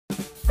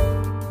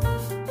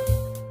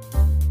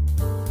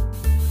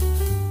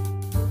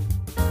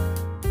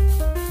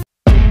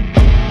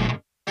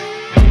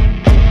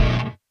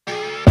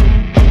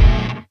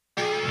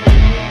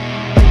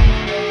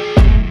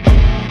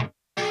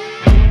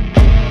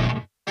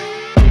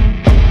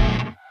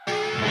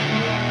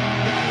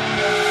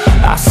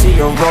I see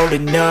her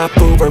rolling up,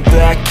 Uber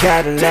black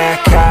Cadillac,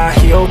 high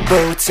heel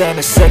boots and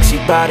a sexy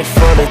body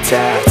full of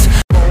tats.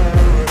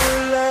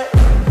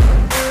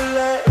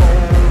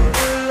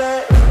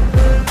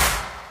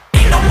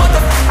 Ain't no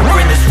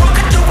motherfucker in this world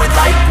could do it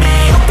like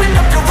me. Open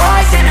up your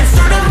eyes and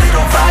insert a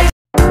little vice.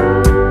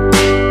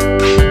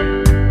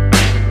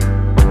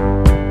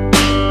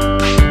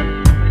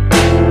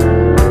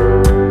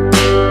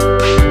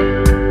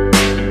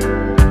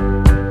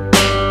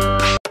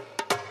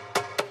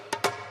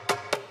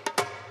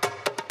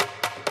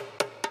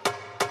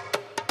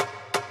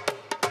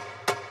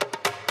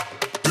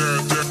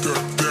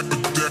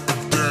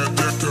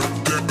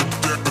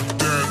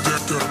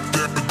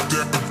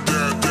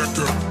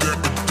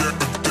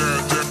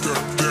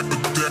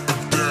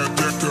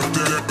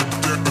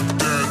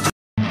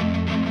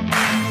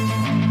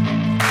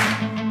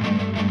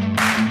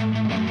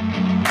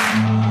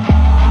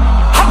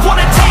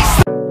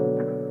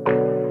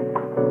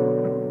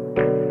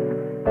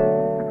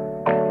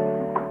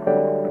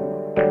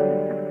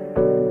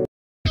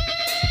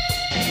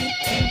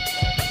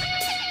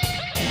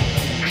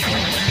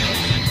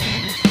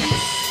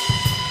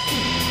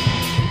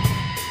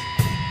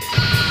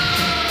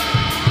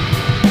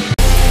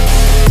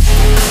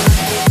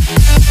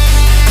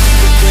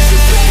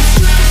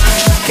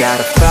 Got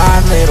a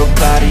fine little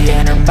body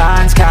and her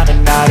mind's kinda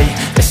naughty.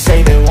 They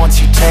say that once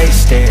you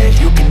taste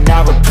it, you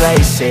cannot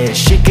replace it.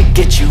 She could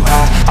get you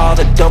high, all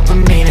the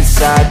dopamine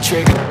inside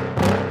trigger.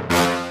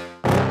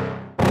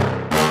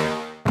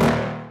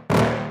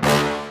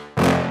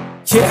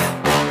 Yeah.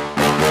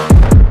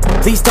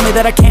 Please tell me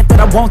that I can't, that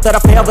I won't, that I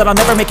fail, that I'll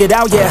never make it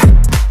out, yeah.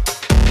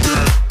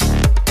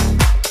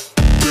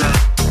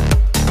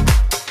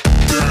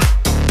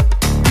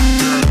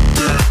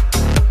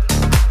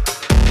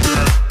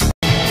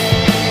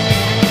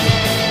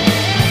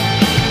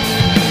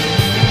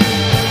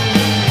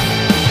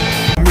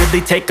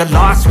 Take a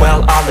loss,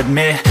 well, I'll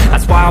admit.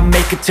 That's why I'll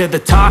make it to the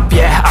top,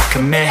 yeah, I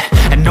commit.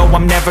 And no,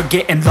 I'm never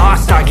getting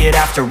lost, I get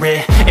after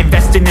it.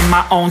 Investing in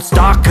my own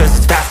stock, cause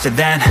it's faster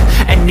than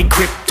any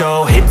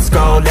crypto hits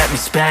go, let me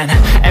spend.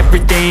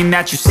 Everything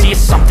that you see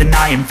is something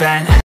I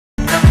invent.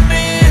 The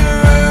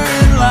mirror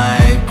and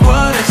like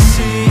what I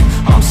see,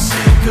 I'm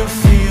sick of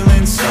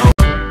feeling so.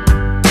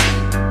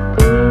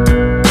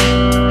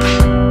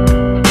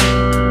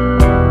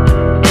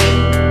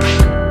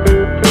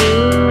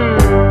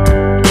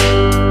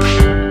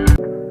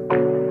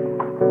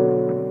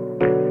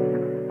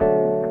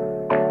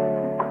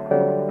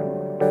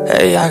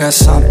 Hey, I got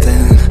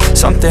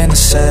something to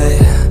say.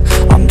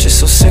 I'm just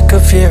so sick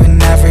of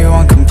hearing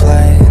everyone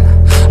complain.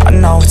 I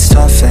know it's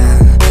tough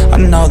and I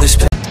know there's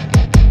pain.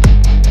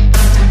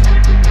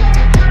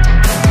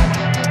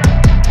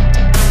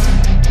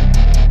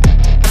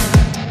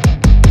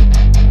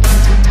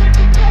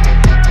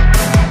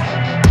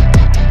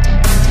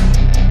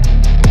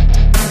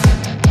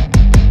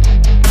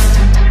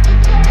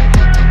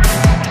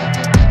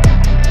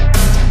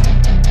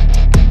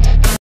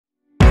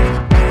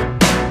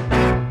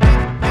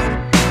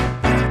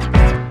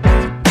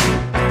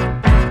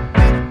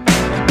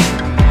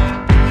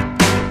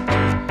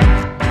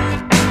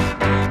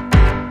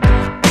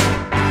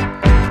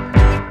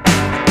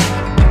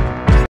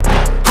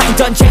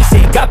 Done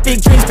chasing, got big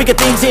dreams, bigger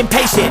things,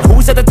 impatient.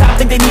 Who's at the top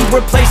think they need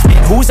replacement?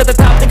 Who's at the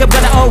top think I'm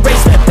gonna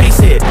erase them? Face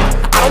it,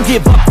 I don't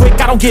give up quick,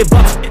 I don't give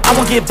up shit, I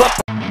won't give up.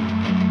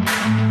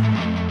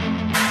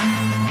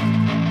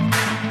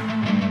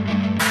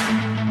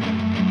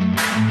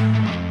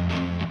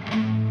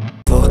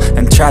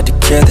 And tried to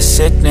cure the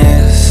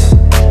sickness,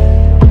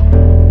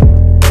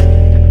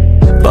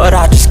 but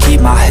I just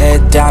keep my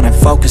head down and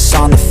focus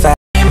on the fact